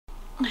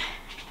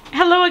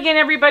Hello again,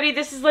 everybody.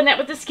 This is Lynette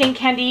with the Skin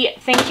Candy.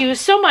 Thank you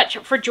so much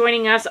for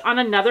joining us on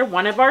another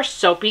one of our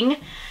soaping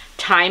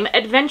time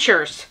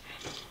adventures.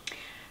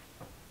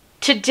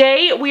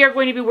 Today we are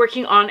going to be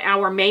working on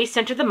our May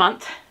scent of the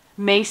month.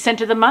 May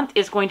scent of the month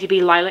is going to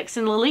be Lilacs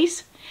and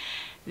Lilies.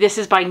 This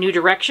is by New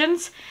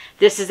Directions.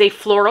 This is a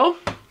floral.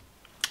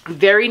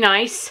 Very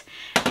nice.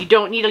 You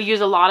don't need to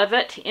use a lot of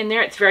it in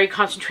there. It's very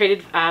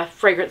concentrated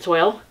fragrance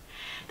oil.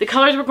 The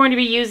colors we're going to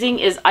be using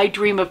is I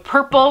Dream of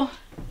Purple,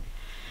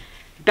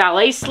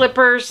 Ballet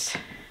Slippers,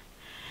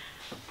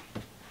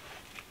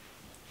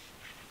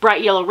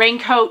 Bright Yellow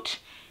Raincoat,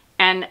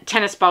 and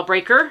Tennis Ball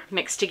Breaker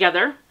mixed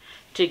together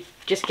to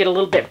just get a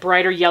little bit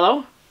brighter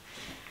yellow.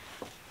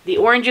 The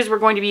oranges we're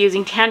going to be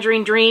using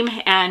Tangerine Dream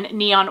and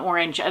Neon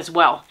Orange as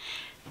well.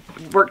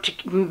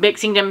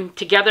 Mixing them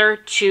together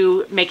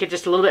to make it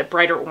just a little bit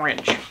brighter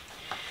orange.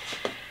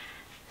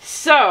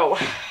 So,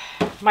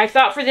 my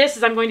thought for this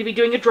is I'm going to be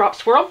doing a drop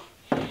swirl,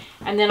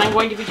 and then I'm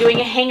going to be doing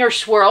a hanger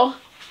swirl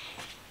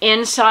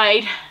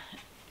inside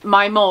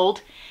my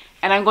mold,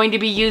 and I'm going to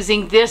be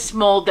using this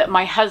mold that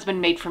my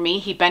husband made for me.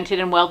 He bent it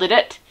and welded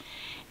it,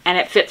 and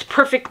it fits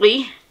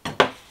perfectly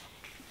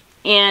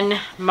in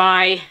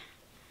my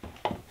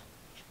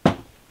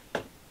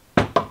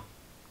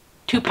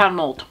 2-pound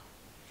mold.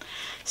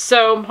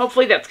 So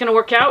hopefully that's going to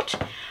work out.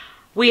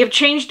 We have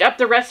changed up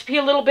the recipe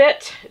a little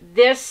bit.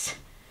 This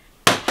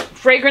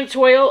fragrance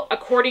oil,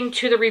 according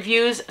to the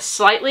reviews,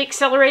 slightly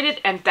accelerated,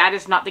 and that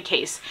is not the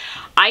case.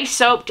 I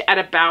soaked at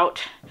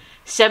about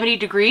 70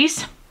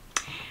 degrees.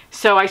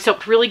 So I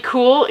soaked really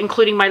cool,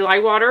 including my lye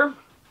water,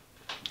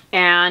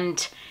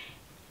 and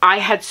I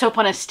had soap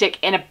on a stick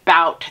in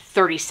about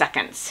 30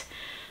 seconds.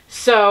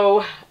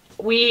 So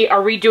we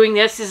are redoing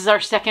this. This is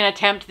our second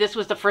attempt. This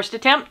was the first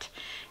attempt.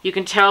 You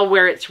can tell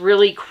where it's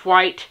really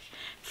quite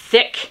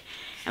thick,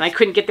 and I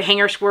couldn't get the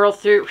hanger swirl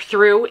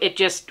through. It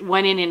just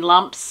went in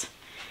lumps,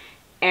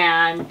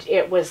 and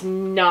it was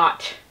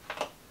not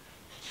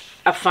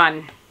a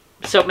fun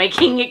soap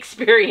making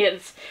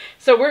experience.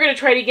 So we're going to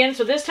try it again.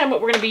 So this time what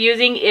we're going to be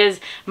using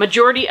is,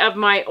 majority of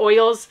my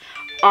oils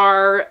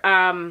are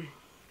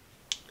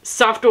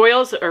soft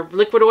oils or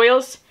liquid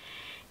oils,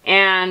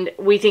 and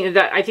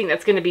I think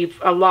that's going to be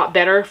a lot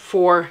better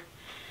for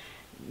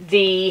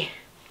the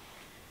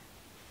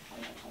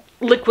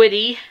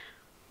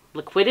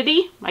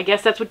liquidity, I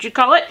guess that's what you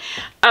call it,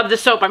 of the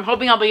soap. I'm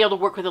hoping I'll be able to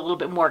work with it a little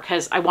bit more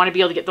because I want to be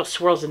able to get those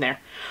swirls in there,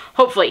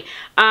 hopefully.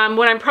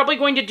 What I'm probably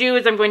going to do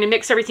is I'm going to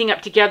mix everything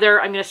up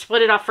together. I'm going to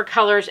split it off for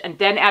colors and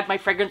then add my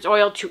fragrance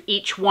oil to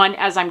each one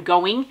as I'm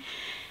going,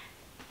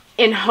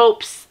 in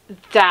hopes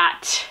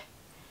that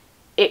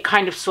it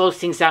kind of slows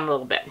things down a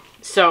little bit.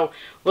 So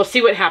we'll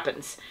see what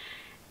happens.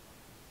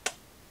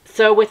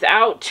 So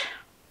without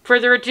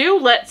further ado,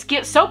 let's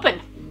get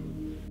soaping.